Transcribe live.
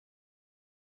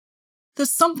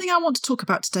There's something I want to talk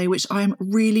about today, which I'm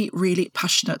really, really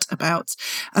passionate about,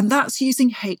 and that's using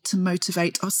hate to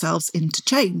motivate ourselves into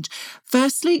change.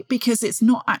 Firstly, because it's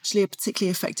not actually a particularly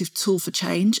effective tool for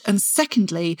change. And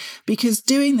secondly, because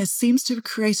doing this seems to have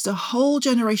created a whole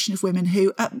generation of women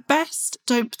who, at best,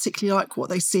 don't particularly like what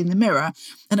they see in the mirror,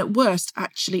 and at worst,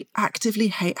 actually actively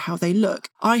hate how they look.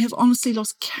 I have honestly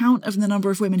lost count of the number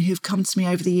of women who've come to me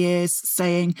over the years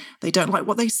saying they don't like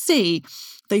what they see,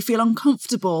 they feel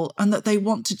uncomfortable, and that they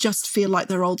want to just feel like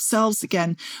their old selves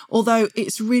again. Although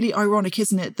it's really ironic,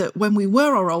 isn't it, that when we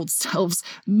were our old selves,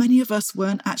 many of us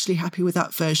weren't actually happy with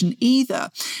that version either.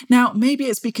 Now, maybe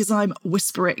it's because I'm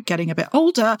whisper it getting a bit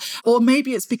older, or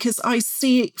maybe it's because I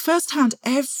see firsthand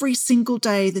every single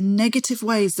day the negative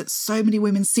ways that so many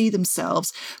women see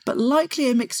themselves, but likely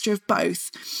a mixture of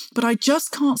both. But I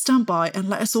just can't stand by and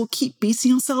let us all keep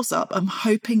beating ourselves up. I'm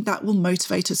hoping that will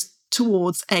motivate us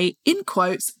towards a, in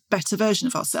quotes, better version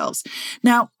of ourselves.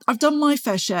 Now, I've done my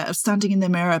fair share of standing in the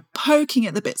mirror, poking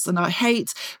at the bits that I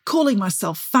hate, calling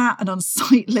myself fat and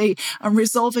unsightly, and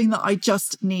resolving that I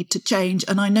just need to change.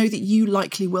 And I know that you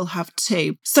likely will have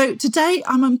too. So today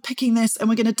I'm unpicking this, and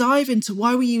we're going to dive into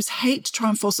why we use hate to try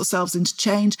and force ourselves into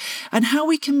change, and how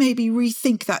we can maybe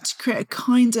rethink that to create a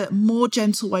kinder, more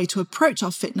gentle way to approach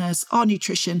our fitness, our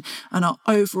nutrition, and our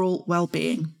overall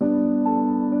well-being.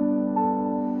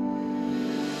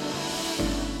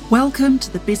 Welcome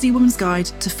to the Busy Woman's Guide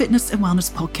to Fitness and Wellness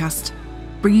podcast,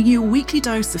 bringing you a weekly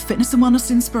dose of fitness and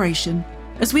wellness inspiration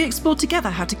as we explore together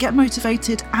how to get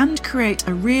motivated and create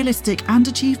a realistic and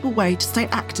achievable way to stay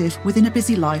active within a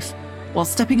busy life while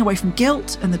stepping away from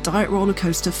guilt and the diet roller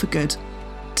coaster for good.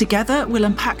 Together, we'll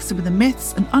unpack some of the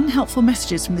myths and unhelpful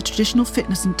messages from the traditional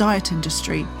fitness and diet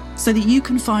industry so that you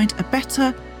can find a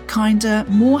better, kinder,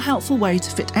 more helpful way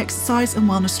to fit exercise and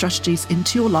wellness strategies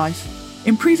into your life.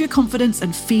 Improve your confidence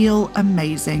and feel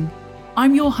amazing.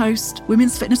 I'm your host,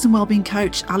 women's fitness and wellbeing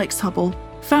coach Alex Hubble,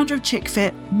 founder of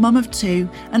ChickFit, mum of two,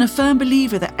 and a firm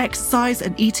believer that exercise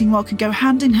and eating well can go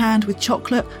hand in hand with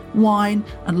chocolate, wine,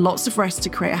 and lots of rest to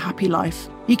create a happy life.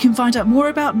 You can find out more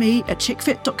about me at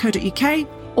chickfit.co.uk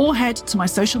or head to my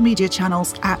social media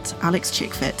channels at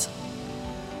AlexChickFit.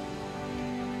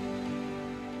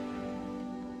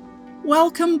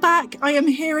 Welcome back. I am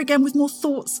here again with more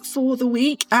thoughts for the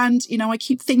week. And, I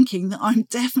keep thinking that I'm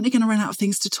definitely going to run out of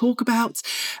things to talk about,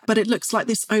 but it looks like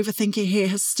this overthinker here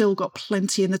has still got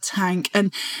plenty in the tank.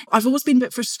 And I've always been a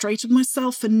bit frustrated with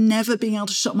myself for never being able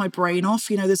to shut my brain off.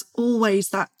 There's always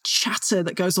that chatter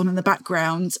that goes on in the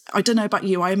background. I don't know about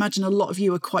you. I imagine a lot of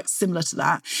you are quite similar to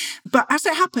that. But as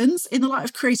it happens, in the light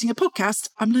of creating a podcast,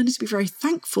 I'm learning to be very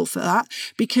thankful for that,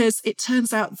 because it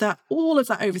turns out that all of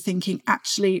that overthinking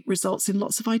actually results in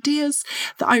lots of ideas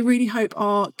that I really hope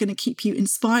are going to keep you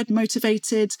inspired,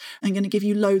 motivated, and going to give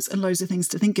you loads and loads of things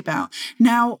to think about.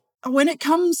 Now, when it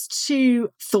comes to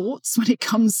thoughts, when it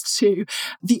comes to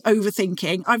the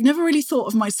overthinking, I've never really thought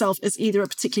of myself as either a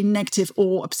particularly negative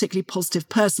or a particularly positive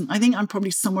person. I think I'm probably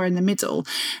somewhere in the middle.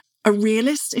 A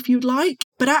realist, if you'd like.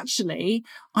 But actually,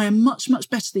 I am much,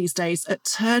 much better these days at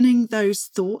turning those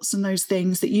thoughts and those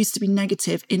things that used to be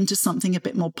negative into something a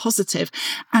bit more positive.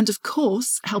 And of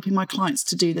course, helping my clients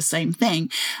to do the same thing.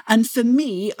 And for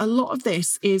me, a lot of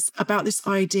this is about this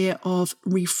idea of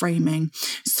reframing.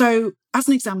 So as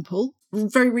an example,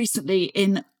 very recently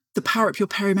in the Power Up Your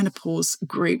Perimenopause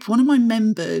group, one of my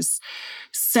members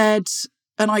said,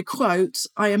 and I quote,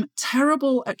 "I am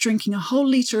terrible at drinking a whole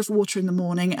litre of water in the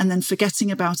morning and then forgetting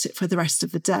about it for the rest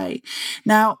of the day."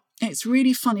 Now, it's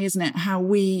really funny, isn't it, how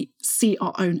we see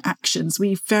our own actions.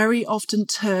 We very often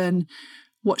turn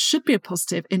what should be a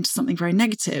positive into something very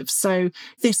negative. So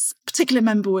this particular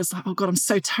member was like, "Oh God, I'm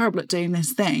so terrible at doing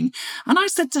this thing." And I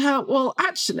said to her, "Well,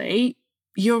 actually,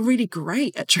 you're really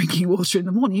great at drinking water in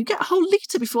the morning. You get a whole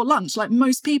litre before lunch. Like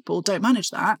most people don't manage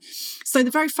that. So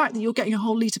the very fact that you're getting a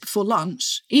whole litre before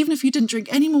lunch, even if you didn't drink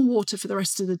any more water for the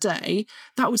rest of the day,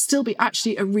 that would still be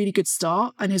actually a really good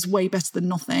start and is way better than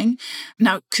nothing.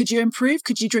 Now, could you improve?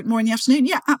 Could you drink more in the afternoon?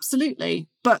 Yeah, absolutely.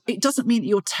 But it doesn't mean that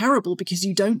you're terrible because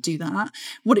you don't do that.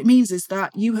 What it means is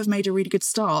that you have made a really good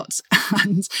start.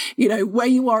 And, where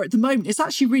you are at the moment is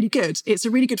actually really good. It's a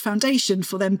really good foundation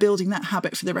for them building that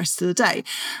habit for the rest of the day."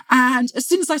 And as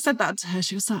soon as I said that to her,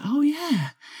 she was like, "Oh yeah,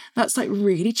 that's like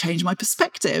really changed my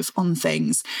perspective on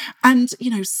things." And,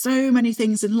 so many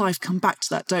things in life come back to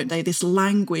that, don't they? This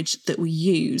language that we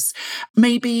use.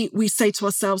 Maybe we say to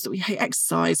ourselves that we hate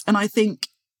exercise. And I think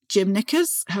gym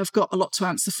knickers have got a lot to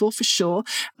answer for sure.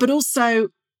 But also,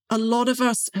 a lot of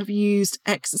us have used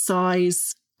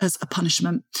exercise as a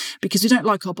punishment, because we don't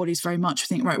like our bodies very much.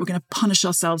 We think, right, we're going to punish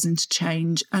ourselves into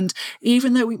change. And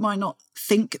even though we might not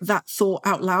think that thought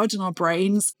out loud in our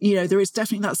brains, there is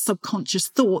definitely that subconscious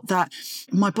thought that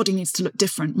my body needs to look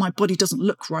different. My body doesn't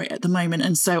look right at the moment.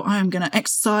 And so I am going to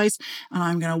exercise and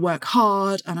I'm going to work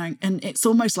hard. And it's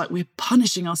almost like we're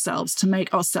punishing ourselves to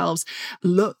make ourselves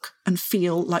look and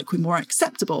feel like we're more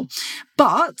acceptable.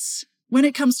 But when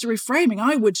it comes to reframing,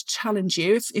 I would challenge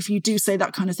you, if you do say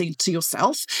that kind of thing to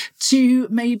yourself, to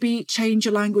maybe change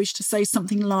your language to say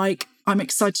something like, I'm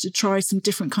excited to try some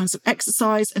different kinds of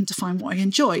exercise and to find what I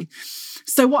enjoy.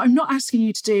 So what I'm not asking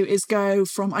you to do is go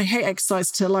from I hate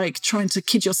exercise to like trying to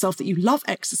kid yourself that you love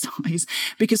exercise,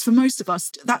 because for most of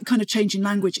us, that kind of change in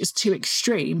language is too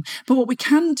extreme. But what we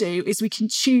can do is we can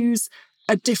choose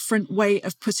a different way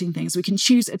of putting things. We can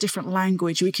choose a different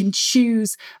language. We can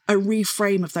choose a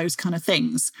reframe of those kind of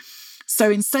things. So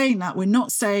in saying that, we're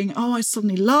not saying, oh, I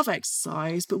suddenly love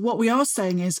exercise. But what we are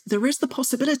saying is there is the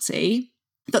possibility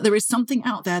that there is something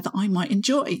out there that I might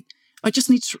enjoy. I just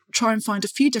need to try and find a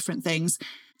few different things,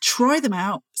 try them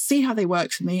out, see how they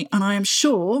work for me. And I am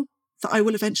sure that I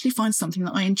will eventually find something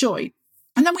that I enjoy.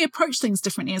 And then we approach things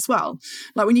differently as well.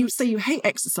 Like when you say you hate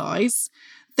exercise,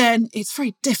 then it's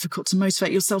very difficult to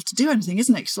motivate yourself to do anything,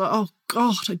 isn't it? It's like, oh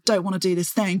God, I don't want to do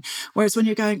this thing. Whereas when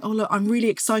you're going, oh look, I'm really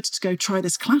excited to go try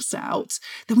this class out,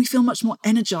 then we feel much more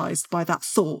energized by that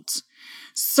thought.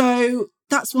 So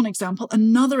that's one example.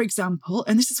 Another example,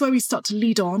 and this is where we start to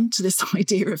lead on to this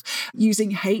idea of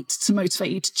using hate to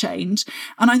motivate you to change.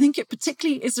 And I think it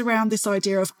particularly is around this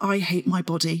idea of, I hate my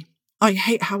body. I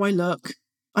hate how I look.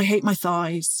 I hate my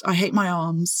thighs. I hate my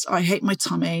arms. I hate my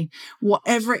tummy.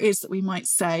 Whatever it is that we might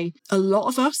say, a lot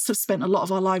of us have spent a lot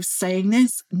of our lives saying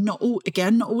this, not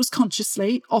always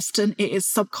consciously. Often it is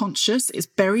subconscious. It's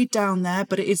buried down there,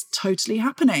 but it is totally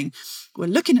happening. We're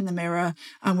looking in the mirror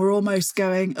and we're almost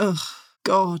going, oh,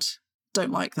 God,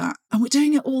 don't like that. And we're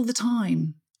doing it all the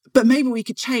time. But maybe we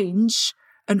could change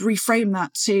and reframe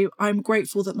that to, I'm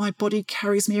grateful that my body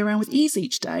carries me around with ease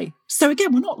each day. So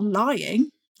again, we're not lying.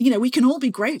 We can all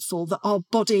be grateful that our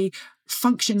body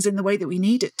functions in the way that we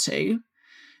need it to.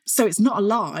 So it's not a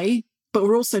lie, but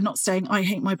we're also not saying, I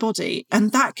hate my body.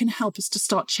 And that can help us to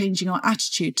start changing our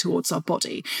attitude towards our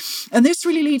body. And this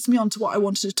really leads me on to what I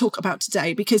wanted to talk about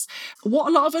today, because what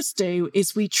a lot of us do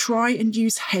is we try and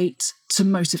use hate to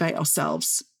motivate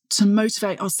ourselves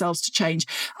to change.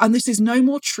 And this is no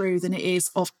more true than it is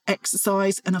of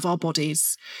exercise and of our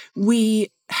bodies.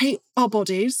 We hate our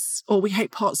bodies, or we hate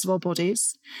parts of our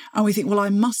bodies, and we think, well, I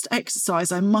must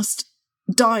exercise, I must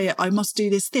diet, I must do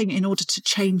this thing in order to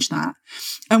change that.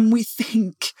 And we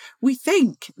think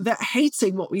that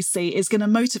hating what we see is going to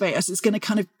motivate us. It's going to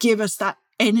kind of give us that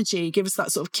energy, give us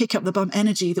that sort of kick up the bum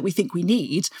energy that we think we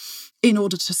need in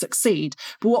order to succeed.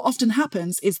 But what often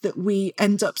happens is that we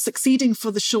end up succeeding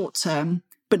for the short term,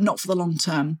 but not for the long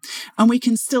term. And we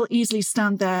can still easily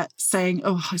stand there saying,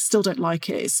 oh, I still don't like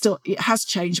it. It has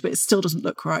changed, but it still doesn't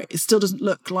look right. It still doesn't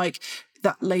look like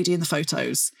that lady in the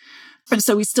photos. And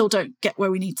so we still don't get where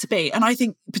we need to be. And I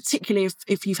think particularly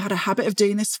if you've had a habit of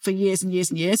doing this for years and years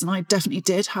and years, and I definitely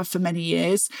did have for many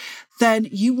years, then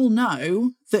you will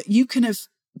know that you can have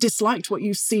disliked what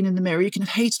you've seen in the mirror. You can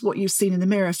have hated what you've seen in the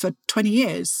mirror for 20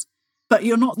 years, but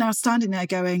you're not now standing there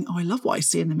going, oh, I love what I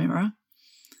see in the mirror.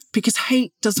 Because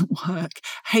hate doesn't work.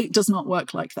 Hate does not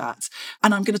work like that.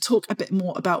 And I'm going to talk a bit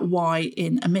more about why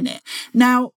in a minute.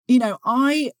 Now,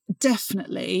 I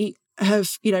definitely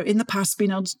have, in the past been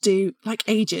able to do like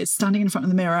ages standing in front of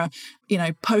the mirror,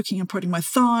 poking and prodding my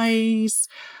thighs,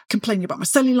 complaining about my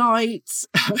cellulite,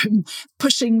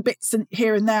 pushing bits in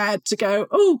here and there to go,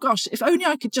 oh gosh, if only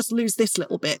I could just lose this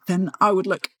little bit, then I would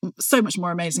look so much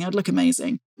more amazing. I'd look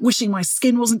amazing. Wishing my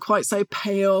skin wasn't quite so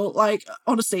pale. Like,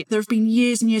 honestly, there have been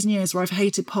years and years and years where I've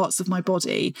hated parts of my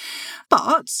body.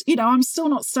 But, I'm still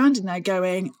not standing there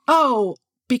going, oh,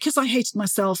 because I hated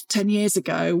myself 10 years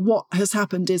ago, what has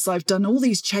happened is I've done all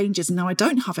these changes and now I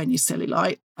don't have any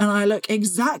cellulite and I look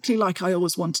exactly like I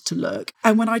always wanted to look.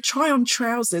 And when I try on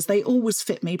trousers, they always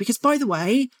fit me because, by the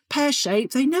way, pear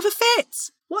shape, they never fit.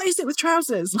 What is it with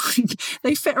trousers? Like,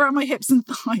 they fit around my hips and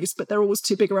thighs, but they're always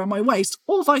too big around my waist,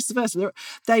 or vice versa.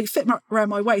 They fit around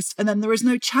my waist, and then there is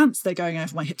no chance they're going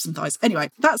over my hips and thighs. Anyway,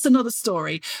 that's another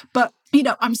story. But,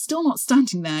 I'm still not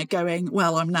standing there going,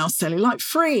 well, I'm now cellulite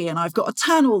free and I've got a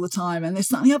tan all the time and this,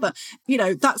 that, and the other.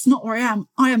 That's not where I am.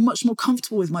 I am much more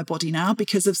comfortable with my body now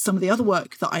because of some of the other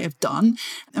work that I have done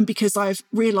and because I've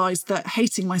realised that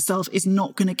hating myself is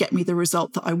not going to get me the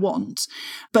result that I want.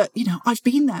 But, I've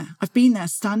been there. I've been there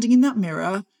standing in that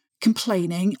mirror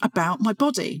complaining about my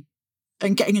body.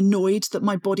 and getting annoyed that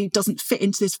my body doesn't fit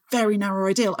into this very narrow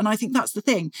ideal. And I think that's the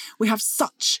thing. We have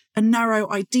such a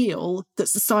narrow ideal that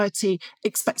society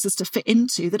expects us to fit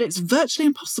into that it's virtually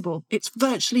impossible. It's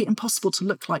virtually impossible to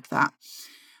look like that.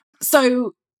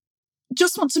 So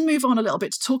just want to move on a little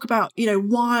bit to talk about,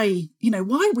 why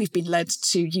we've been led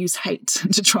to use hate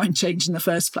to try and change in the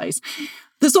first place.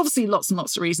 There's obviously lots and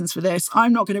lots of reasons for this.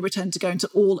 I'm not going to pretend to go into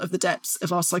all of the depths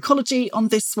of our psychology on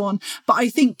this one, but I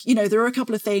think, there are a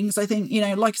couple of things. I think,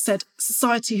 like I said,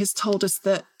 society has told us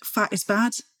that fat is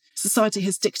bad. Society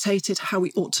has dictated how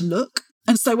we ought to look.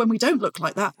 And so when we don't look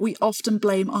like that, we often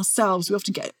blame ourselves. We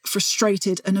often get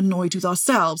frustrated and annoyed with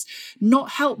ourselves, not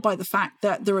helped by the fact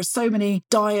that there are so many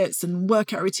diets and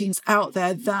workout routines out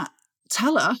there that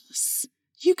tell us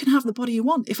you can have the body you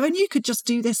want. If only you could just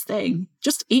do this thing,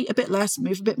 just eat a bit less,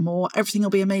 move a bit more, everything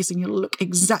will be amazing. You'll look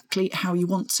exactly how you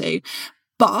want to.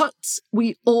 But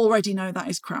we already know that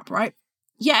is crap, right?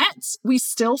 Yet we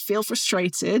still feel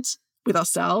frustrated with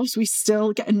ourselves. We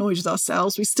still get annoyed with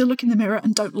ourselves. We still look in the mirror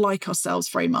and don't like ourselves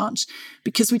very much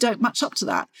because we don't match up to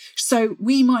that. So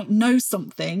we might know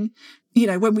something,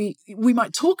 when we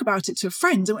might talk about it to a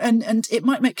friend and it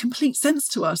might make complete sense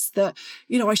to us that,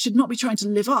 I should not be trying to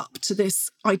live up to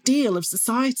this ideal of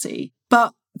society.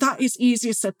 But that is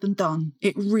easier said than done.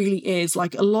 It really is.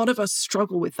 Like, a lot of us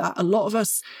struggle with that. A lot of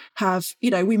us have,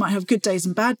 we might have good days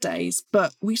and bad days,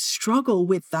 but we struggle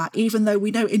with that, even though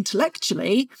we know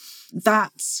intellectually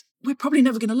that we're probably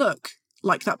never going to look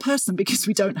like that person because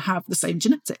we don't have the same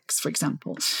genetics, for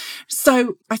example.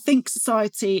 So I think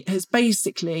society has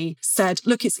basically said,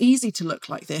 look, it's easy to look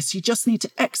like this. You just need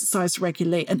to exercise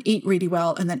regularly and eat really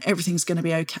well, and then everything's going to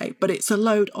be okay. But it's a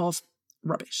load of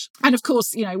rubbish. And of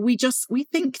course, we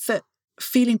think that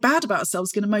feeling bad about ourselves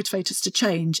is going to motivate us to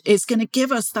change, is going to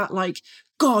give us that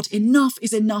God, enough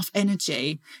is enough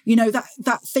energy.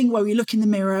 That thing where we look in the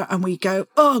mirror and we go,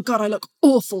 oh God, I look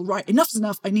awful, right? Enough is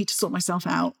enough. I need to sort myself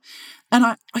out. And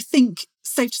I think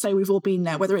safe to say we've all been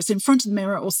there, whether it's in front of the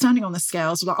mirror or standing on the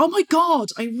scales. We're like, oh my God,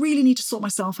 I really need to sort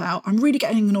myself out. I'm really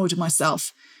getting annoyed with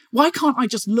myself. Why can't I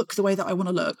just look the way that I want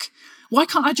to look? Why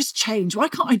can't I just change? Why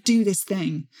can't I do this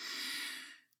thing?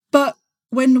 But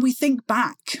when we think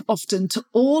back often to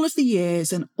all of the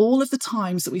years and all of the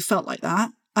times that we felt like that,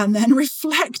 and then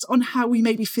reflect on how we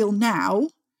maybe feel now,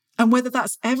 and whether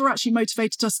that's ever actually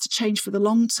motivated us to change for the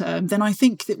long term, then I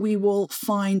think that we will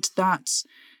find that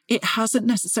it hasn't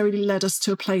necessarily led us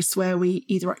to a place where we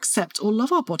either accept or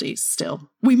love our bodies still.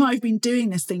 We might have been doing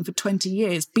this thing for 20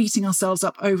 years, beating ourselves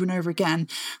up over and over again,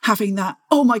 having that,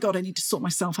 oh my God, I need to sort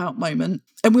myself out moment.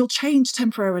 And we'll change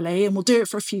temporarily and we'll do it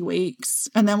for a few weeks.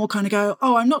 And then we'll kind of go,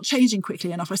 oh, I'm not changing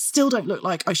quickly enough. I still don't look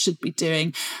like I should be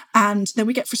doing. And then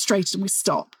we get frustrated and we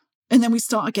stop. And then we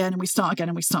start again and we start again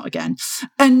and we start again.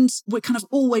 And we're kind of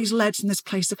always led from this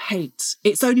place of hate.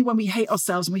 It's only when we hate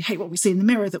ourselves and we hate what we see in the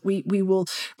mirror that we will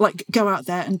go out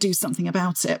there and do something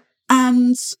about it.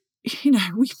 And,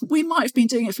 we might have been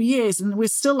doing it for years and we're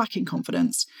still lacking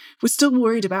confidence. We're still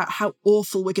worried about how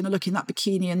awful we're going to look in that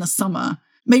bikini in the summer.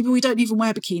 Maybe we don't even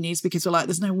wear bikinis because we're like,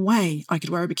 there's no way I could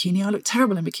wear a bikini. I look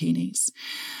terrible in bikinis.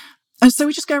 And so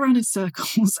we just go around in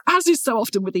circles, as is so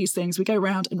often with these things. We go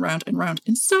round and round and round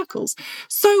in circles.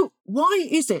 So why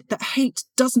is it that hate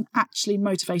doesn't actually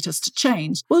motivate us to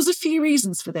change? Well, there's a few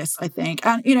reasons for this, I think.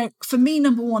 And, for me,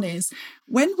 number one is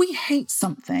when we hate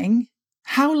something,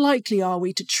 how likely are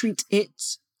we to treat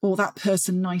it or that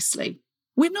person nicely?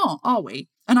 We're not, are we?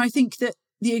 And I think that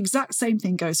the exact same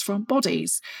thing goes for our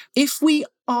bodies. If we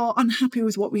are unhappy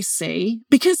with what we see,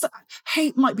 because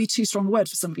hate might be too strong a word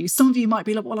for some of you. Some of you might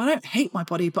be like, well, I don't hate my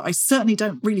body, but I certainly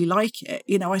don't really like it.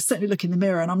 I certainly look in the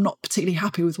mirror and I'm not particularly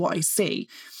happy with what I see.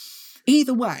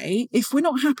 Either way, if we're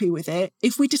not happy with it,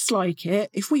 if we dislike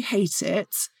it, if we hate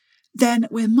it, then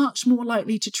we're much more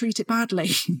likely to treat it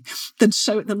badly than to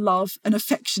show it the love and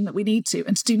affection that we need to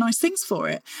and to do nice things for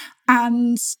it.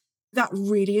 And that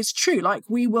really is true.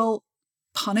 We will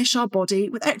punish our body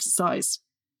with exercise.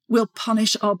 We'll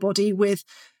punish our body with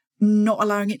not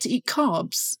allowing it to eat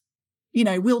carbs.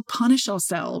 We'll punish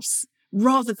ourselves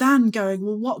rather than going,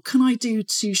 well, what can I do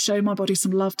to show my body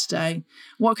some love today?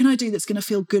 What can I do that's going to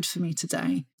feel good for me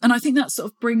today? And I think that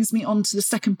sort of brings me on to the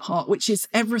second part, which is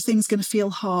everything's going to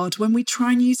feel hard. When we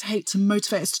try and use hate to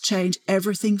motivate us to change,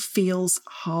 everything feels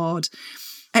hard.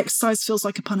 Exercise feels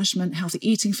like a punishment. Healthy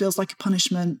eating feels like a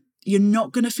punishment. You're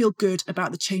not going to feel good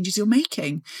about the changes you're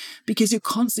making because you're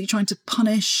constantly trying to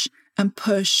punish and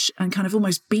push and kind of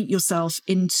almost beat yourself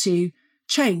into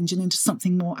change and into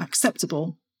something more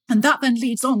acceptable. And that then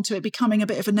leads on to it becoming a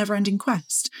bit of a never-ending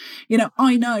quest.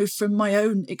 I know from my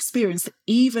own experience that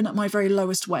even at my very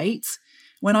lowest weight,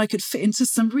 when I could fit into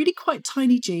some really quite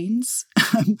tiny jeans,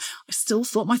 I still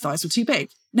thought my thighs were too big.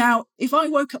 Now, if I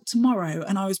woke up tomorrow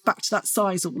and I was back to that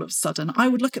size all of a sudden, I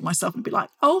would look at myself and be like,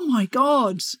 oh my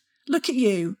God, look at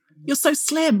you. You're so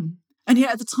slim. And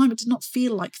yet at the time, it did not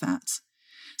feel like that.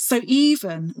 So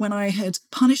even when I had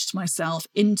punished myself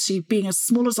into being as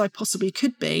small as I possibly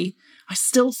could be, I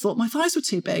still thought my thighs were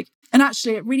too big. And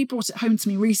actually, it really brought it home to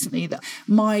me recently that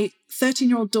my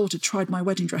 13-year-old daughter tried my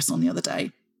wedding dress on the other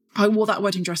day. I wore that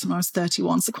wedding dress when I was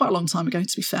 31, so quite a long time ago,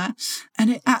 to be fair. And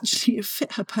it actually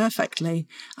fit her perfectly.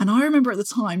 And I remember at the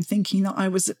time thinking that I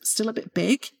was still a bit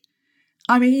big.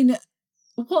 I mean,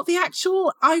 what the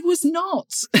actual? I was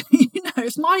not.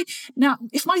 If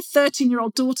my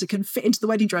 13-year-old daughter can fit into the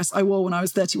wedding dress I wore when I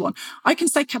was 31, I can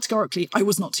say categorically I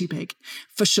was not too big,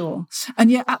 for sure. And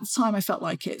yet at the time I felt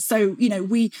like it. So,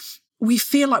 we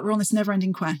feel like we're on this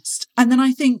never-ending quest. And then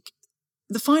I think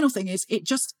the final thing is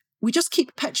we just keep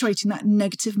perpetuating that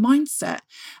negative mindset.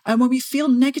 And when we feel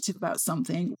negative about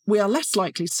something, we are less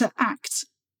likely to act.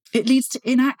 It leads to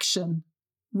inaction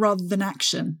rather than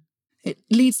action. It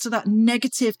leads to that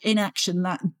negative inaction,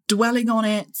 that dwelling on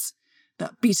it,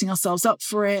 that beating ourselves up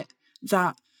for it,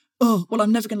 that, oh, well,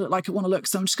 I'm never going to look like I want to look,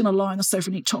 so I'm just going to lie on the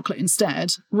sofa and eat chocolate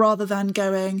instead, rather than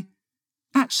going,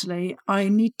 actually, I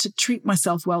need to treat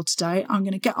myself well today. I'm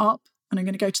going to get up and I'm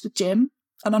going to go to the gym.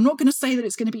 And I'm not going to say that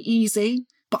it's going to be easy,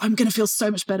 but I'm going to feel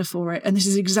so much better for it. And this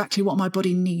is exactly what my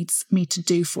body needs me to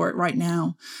do for it right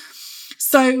now.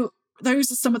 So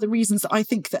those are some of the reasons that I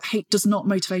think that hate does not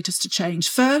motivate us to change.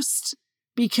 First,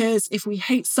 because if we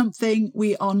hate something,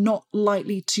 we are not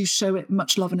likely to show it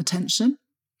much love and attention.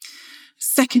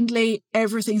 Secondly,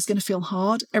 everything's going to feel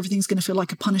hard. Everything's going to feel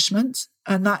like a punishment.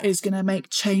 And that is going to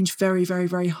make change very, very,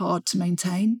 very hard to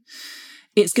maintain.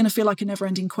 It's going to feel like a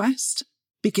never-ending quest,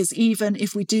 because even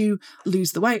if we do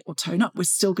lose the weight or tone up, we're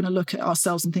still going to look at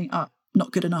ourselves and think,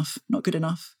 not good enough, not good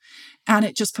enough. And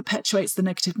it just perpetuates the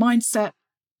negative mindset.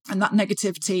 And that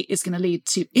negativity is going to lead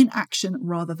to inaction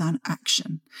rather than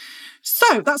action.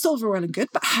 So that's all very well and good,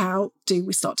 but how do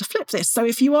we start to flip this? So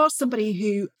if you are somebody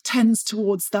who tends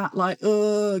towards that, like,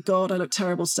 oh God, I look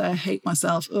terrible today, I hate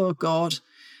myself, oh God,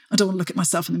 I don't want to look at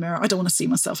myself in the mirror, I don't want to see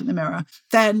myself in the mirror,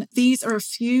 then these are a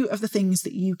few of the things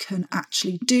that you can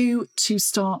actually do to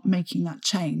start making that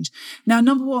change. Now,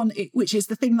 number one, which is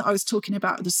the thing that I was talking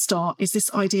about at the start, is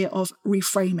this idea of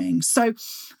reframing. So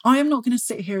I am not going to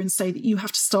sit here and say that you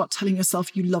have to start telling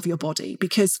yourself you love your body,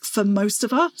 because for most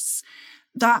of us,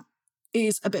 that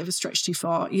is a bit of a stretch too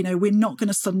far. We're not going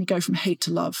to suddenly go from hate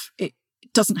to love. It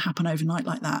doesn't happen overnight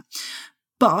like that.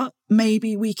 But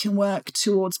maybe we can work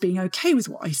towards being okay with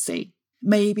what I see.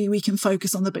 Maybe we can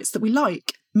focus on the bits that we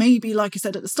like. Maybe, like I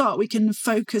said at the start, we can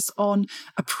focus on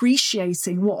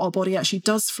appreciating what our body actually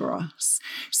does for us.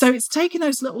 So it's taking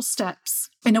those little steps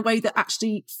in a way that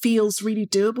actually feels really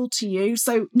doable to you.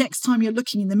 So next time you're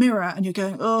looking in the mirror and you're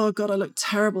going, oh God, I look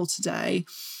terrible today.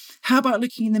 How about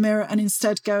looking in the mirror and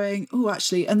instead going, oh,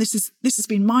 actually, and this has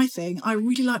been my thing, I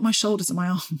really like my shoulders and my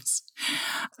arms.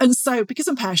 And so because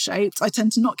I'm pear-shaped, I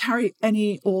tend to not carry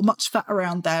any or much fat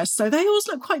around there. So they always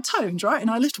look quite toned, right? And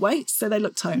I lift weights, so they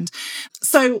look toned.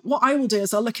 So what I will do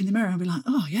is I'll look in the mirror and be like,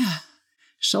 oh yeah,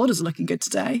 shoulders are looking good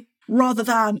today. Rather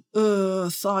than,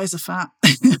 thighs are fat,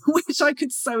 which I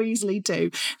could so easily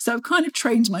do. So I've kind of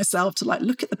trained myself to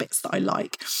look at the bits that I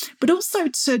like, but also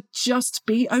to just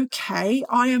be okay.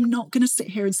 I am not going to sit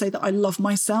here and say that I love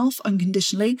myself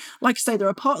unconditionally. Like I say, there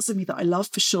are parts of me that I love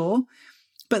for sure,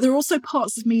 but there are also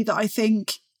parts of me that I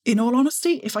think, in all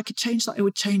honesty, if I could change that, I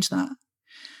would change that.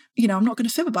 I'm not going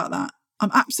to fib about that.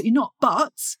 I'm absolutely not,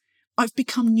 but I've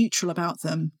become neutral about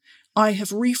them. I have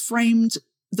reframed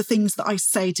the things that I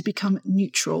say to become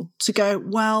neutral, to go,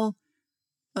 well,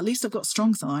 at least I've got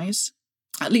strong thighs.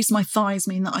 At least my thighs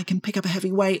mean that I can pick up a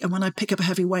heavy weight. And when I pick up a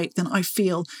heavy weight, then I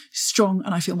feel strong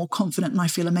and I feel more confident and I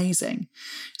feel amazing.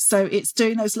 So it's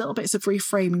doing those little bits of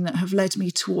reframing that have led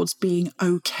me towards being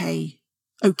okay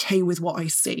with what I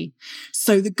see.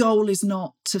 So the goal is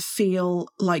not to feel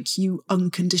like you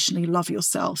unconditionally love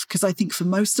yourself, because I think for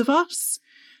most of us,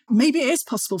 maybe it is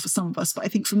possible for some of us, but I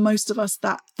think for most of us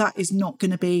that is not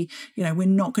going to be, we're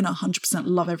not going to 100%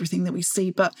 love everything that we see.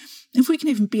 But if we can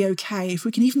even be okay, if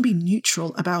we can even be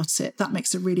neutral about it, that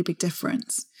makes a really big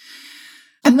difference.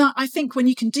 And that, I think, when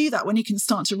you can do that, when you can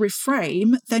start to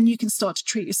reframe, then you can start to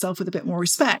treat yourself with a bit more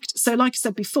respect. So like I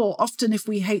said before, often if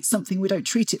we hate something, we don't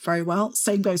treat it very well.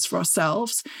 Same goes for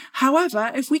ourselves.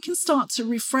 However, if we can start to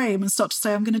reframe and start to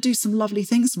say, I'm going to do some lovely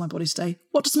things for my body today.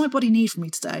 What does my body need from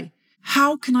me today?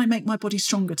 How can I make my body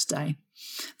stronger today?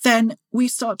 Then we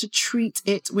start to treat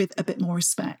it with a bit more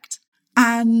respect.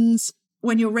 And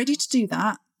when you're ready to do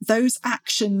that, those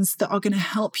actions that are going to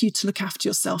help you to look after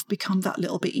yourself become that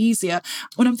little bit easier.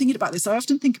 When I'm thinking about this, I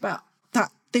often think about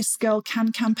that This Girl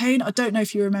Can campaign. I don't know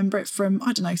if you remember it from,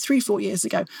 3-4 years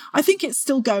ago. I think it's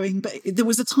still going, but there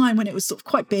was a time when it was sort of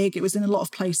quite big. It was in a lot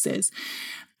of places.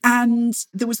 And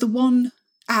there was the one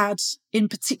ad in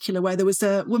particular where there was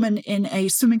a woman in a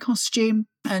swimming costume,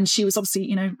 and she was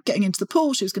obviously, getting into the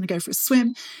pool. She was going to go for a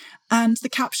swim. And the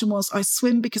caption was, "I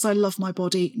swim because I love my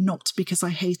body, not because I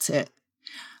hate it."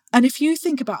 And if you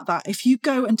think about that, if you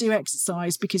go and do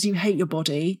exercise because you hate your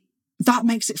body, that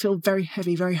makes it feel very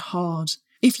heavy, very hard.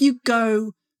 If you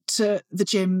go to the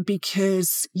gym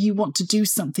because you want to do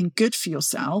something good for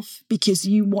yourself, because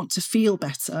you want to feel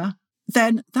better,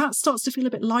 then that starts to feel a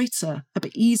bit lighter, a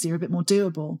bit easier, a bit more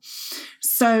doable.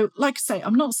 So, like I say,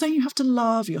 I'm not saying you have to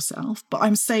love yourself, but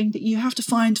I'm saying that you have to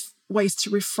find ways to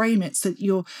reframe it so that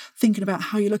you're thinking about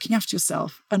how you're looking after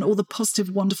yourself and all the positive,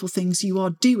 wonderful things you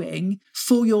are doing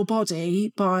for your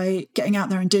body by getting out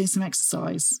there and doing some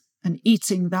exercise and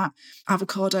eating that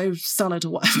avocado salad or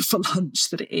whatever for lunch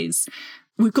that it is.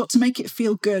 We've got to make it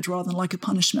feel good rather than like a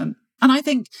punishment. And I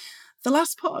think the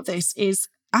last part of this is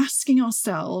asking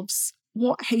ourselves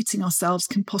what hating ourselves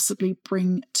can possibly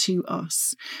bring to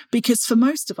us. Because for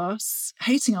most of us,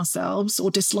 hating ourselves or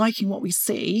disliking what we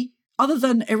see, other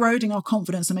than eroding our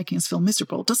confidence and making us feel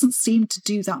miserable, doesn't seem to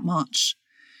do that much.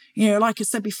 Like I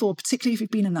said before, particularly if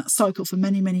you've been in that cycle for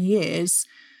many, many years,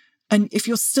 and if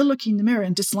you're still looking in the mirror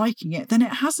and disliking it, then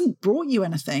it hasn't brought you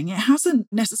anything. It hasn't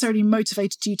necessarily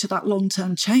motivated you to that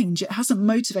long-term change. It hasn't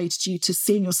motivated you to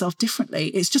seeing yourself differently.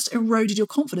 It's just eroded your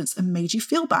confidence and made you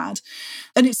feel bad.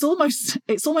 And it's almost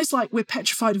like we're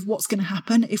petrified of what's going to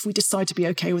happen if we decide to be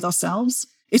okay with ourselves.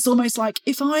 It's almost like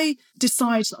if I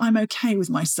decide that I'm okay with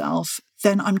myself,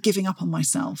 then I'm giving up on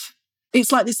myself.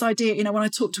 It's like this idea, when I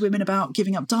talk to women about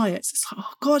giving up diets, it's like,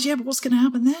 oh God, yeah, but what's going to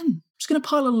happen then? I'm just going to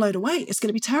pile on a load of weight. It's going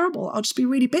to be terrible. I'll just be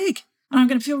really big and I'm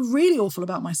going to feel really awful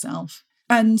about myself.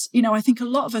 And, I think a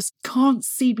lot of us can't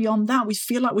see beyond that. We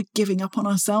feel like we're giving up on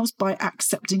ourselves by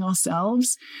accepting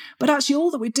ourselves. But actually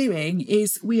all that we're doing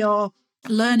is we are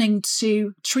learning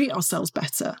to treat ourselves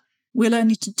better. We're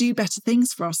learning to do better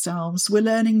things for ourselves. We're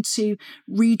learning to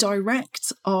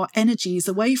redirect our energies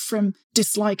away from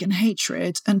dislike and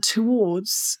hatred and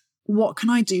towards what can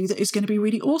I do that is going to be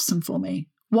really awesome for me?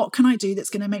 What can I do that's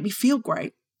going to make me feel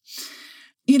great?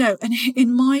 And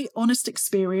in my honest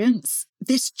experience,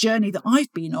 this journey that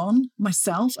I've been on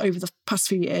myself over the past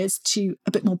few years to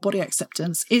a bit more body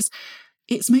acceptance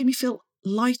it's made me feel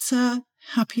lighter,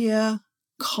 happier,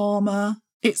 calmer.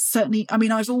 It's certainly,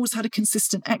 I've always had a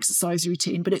consistent exercise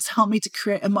routine, but it's helped me to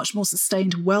create a much more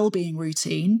sustained wellbeing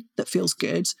routine that feels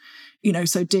good.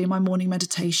 So doing my morning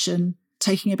meditation,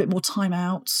 taking a bit more time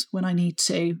out when I need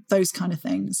to, those kind of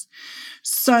things.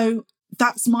 So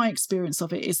that's my experience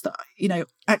of it, is that,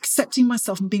 accepting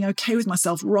myself and being okay with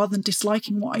myself rather than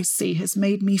disliking what I see has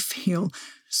made me feel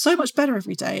so much better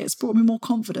every day. It's brought me more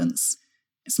confidence.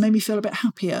 It's made me feel a bit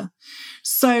happier.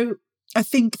 So I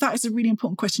think that is a really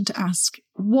important question to ask.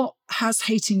 What has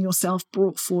hating yourself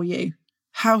brought for you?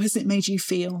 How has it made you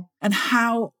feel? And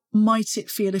how might it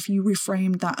feel if you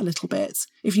reframed that a little bit?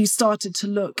 If you started to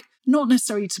look, not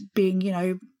necessarily to being,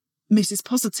 Mrs.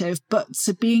 Positive, but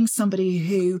to being somebody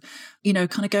who,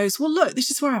 kind of goes, well, look, this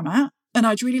is where I'm at. And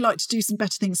I'd really like to do some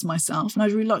better things for myself. And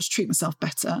I'd really like to treat myself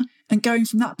better. And going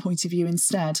from that point of view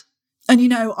instead. And,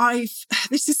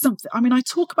 this is something, I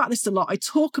talk about this a lot. I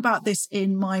talk about this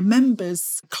in my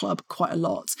members club quite a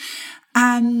lot.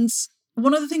 And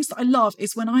one of the things that I love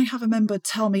is when I have a member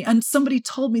tell me, and somebody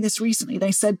told me this recently,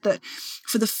 they said that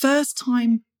for the first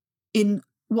time in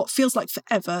what feels like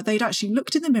forever, they'd actually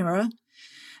looked in the mirror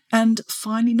and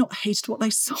finally not hated what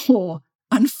they saw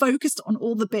and focused on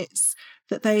all the bits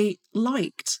that they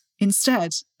liked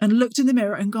instead and looked in the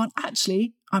mirror and gone,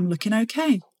 actually, I'm looking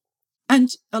okay. And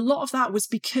a lot of that was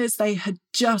because they had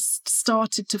just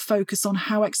started to focus on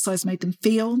how exercise made them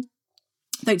feel.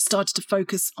 They'd started to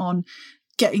focus on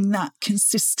getting that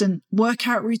consistent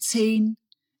workout routine.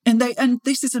 And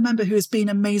this is a member who has been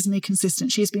amazingly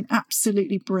consistent. She has been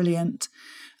absolutely brilliant.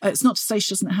 It's not to say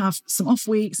she doesn't have some off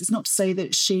weeks. It's not to say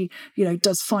that she,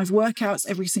 does 5 workouts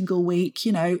every single week.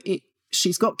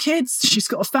 She's got kids, she's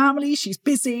got a family, she's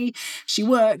busy, she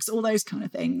works, all those kind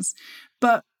of things.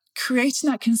 But creating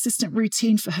that consistent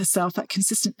routine for herself, that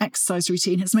consistent exercise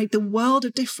routine, has made the world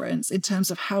of difference in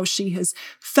terms of how she has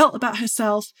felt about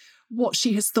herself, what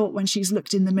she has thought when she's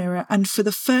looked in the mirror, and for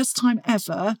the first time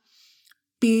ever,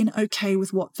 being okay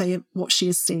with what she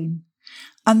has seen.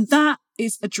 And that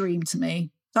is a dream to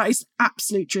me. That is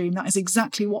absolute dream. That is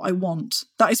exactly what I want.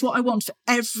 That is what I want for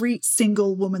every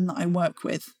single woman that I work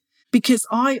with. Because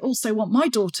I also want my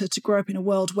daughter to grow up in a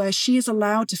world where she is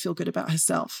allowed to feel good about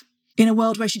herself, in a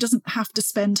world where she doesn't have to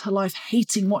spend her life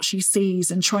hating what she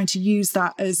sees and trying to use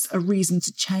that as a reason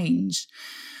to change.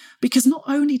 Because not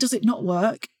only does it not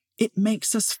work, it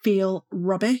makes us feel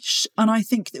rubbish. And I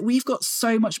think that we've got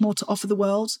so much more to offer the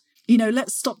world.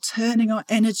 Let's stop turning our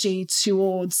energy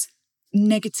towards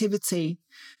negativity,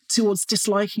 towards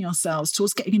disliking ourselves,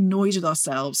 towards getting annoyed with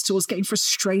ourselves, towards getting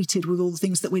frustrated with all the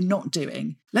things that we're not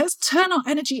doing. Let's turn our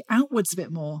energy outwards a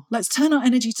bit more. Let's turn our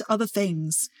energy to other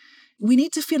things. We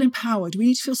need to feel empowered. We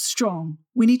need to feel strong.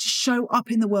 We need to show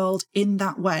up in the world in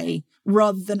that way,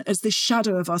 rather than as this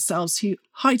shadow of ourselves who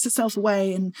hides herself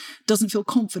away and doesn't feel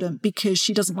confident because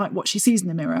she doesn't like what she sees in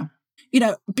the mirror.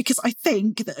 Because I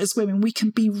think that as women, we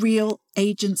can be real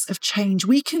agents of change.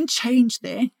 We can change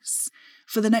this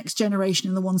for the next generation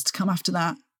and the ones to come after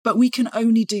that. But we can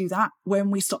only do that when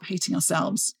we stop hating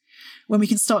ourselves, when we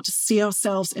can start to see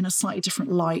ourselves in a slightly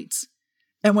different light,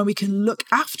 and when we can look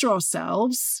after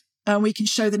ourselves and we can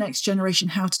show the next generation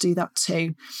how to do that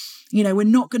too. We're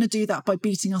not going to do that by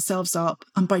beating ourselves up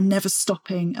and by never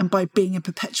stopping and by being in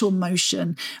perpetual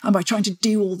motion and by trying to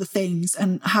do all the things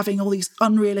and having all these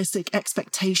unrealistic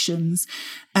expectations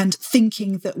and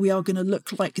thinking that we are going to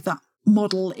look like that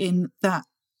model in that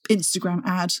Instagram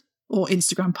ad or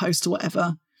Instagram post or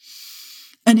whatever.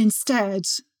 And instead,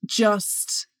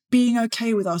 just being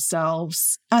okay with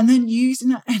ourselves and then using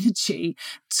that energy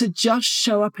to just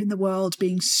show up in the world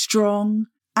being strong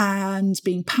and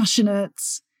being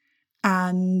passionate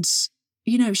and,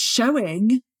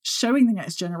 showing the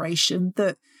next generation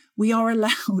that we are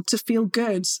allowed to feel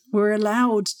good. We're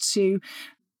allowed to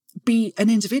be an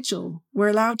individual. We're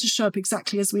allowed to show up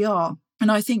exactly as we are.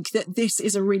 And I think that this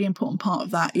is a really important part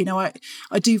of that.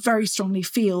 I do very strongly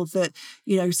feel that,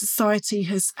 society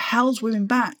has held women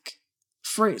back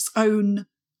for its own,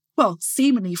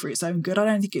 seemingly for its own good. I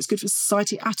don't think it's good for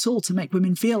society at all to make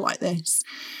women feel like this.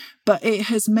 But it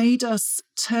has made us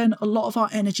turn a lot of our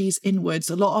energies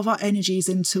inwards, a lot of our energies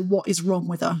into what is wrong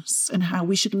with us and how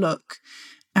we should look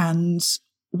and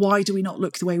why do we not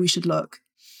look the way we should look.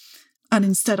 And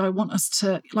instead, I want us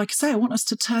to, I want us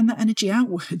to turn that energy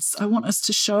outwards. I want us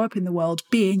to show up in the world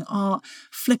being our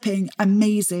flipping,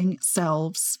 amazing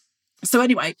selves. So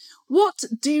anyway, what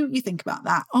do you think about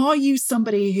that? Are you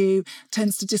somebody who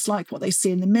tends to dislike what they see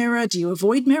in the mirror? Do you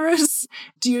avoid mirrors?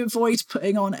 Do you avoid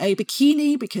putting on a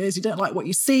bikini because you don't like what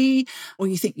you see, or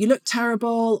you think you look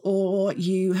terrible, or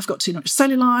you have got too much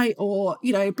cellulite, or,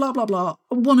 blah, blah, blah,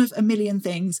 one of a million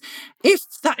things? If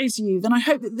that is you, then I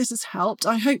hope that this has helped.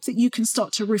 I hope that you can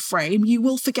start to reframe. You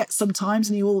will forget sometimes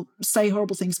and you will say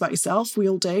horrible things about yourself. We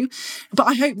all do. But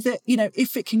I hope that,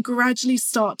 if it can gradually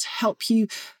start to help you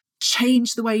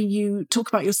change the way you talk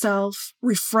about yourself,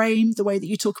 reframe the way that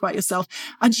you talk about yourself,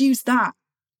 and use that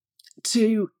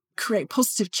to create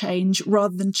positive change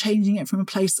rather than changing it from a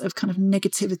place of kind of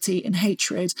negativity and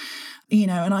hatred.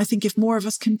 And I think if more of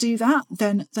us can do that,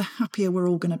 then the happier we're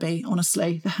all going to be,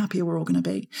 honestly, the happier we're all going to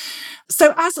be.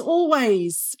 So as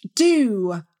always,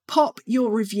 do pop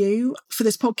your review for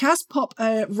this podcast, pop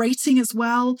a rating as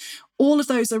well. All of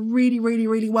those are really, really,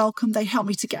 really welcome. They help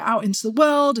me to get out into the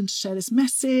world and to share this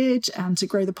message and to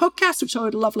grow the podcast, which I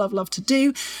would love, love, love to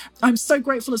do. I'm so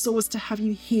grateful as always to have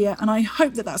you here. And I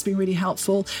hope that that's been really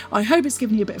helpful. I hope it's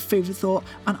given you a bit of food for thought.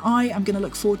 And I am going to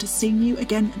look forward to seeing you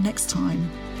again next time.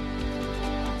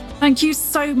 Thank you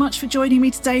so much for joining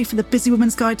me today for the Busy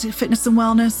Woman's Guide to Fitness and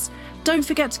Wellness. Don't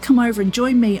forget to come over and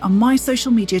join me on my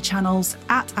social media channels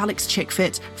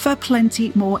 @AlexChickFit for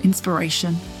plenty more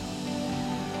inspiration.